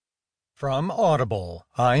From Audible,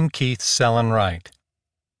 I'm Keith Sellenwright.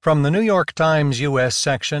 From the New York Times U.S.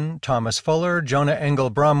 section, Thomas Fuller, Jonah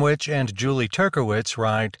Engel, Bromwich, and Julie Turkewitz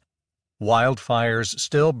write, Wildfires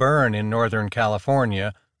still burn in Northern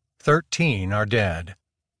California. 13 are dead.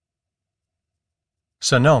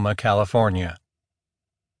 Sonoma, California.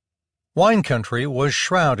 Wine country was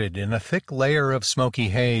shrouded in a thick layer of smoky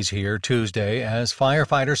haze here Tuesday as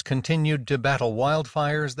firefighters continued to battle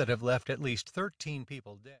wildfires that have left at least 13 people dead.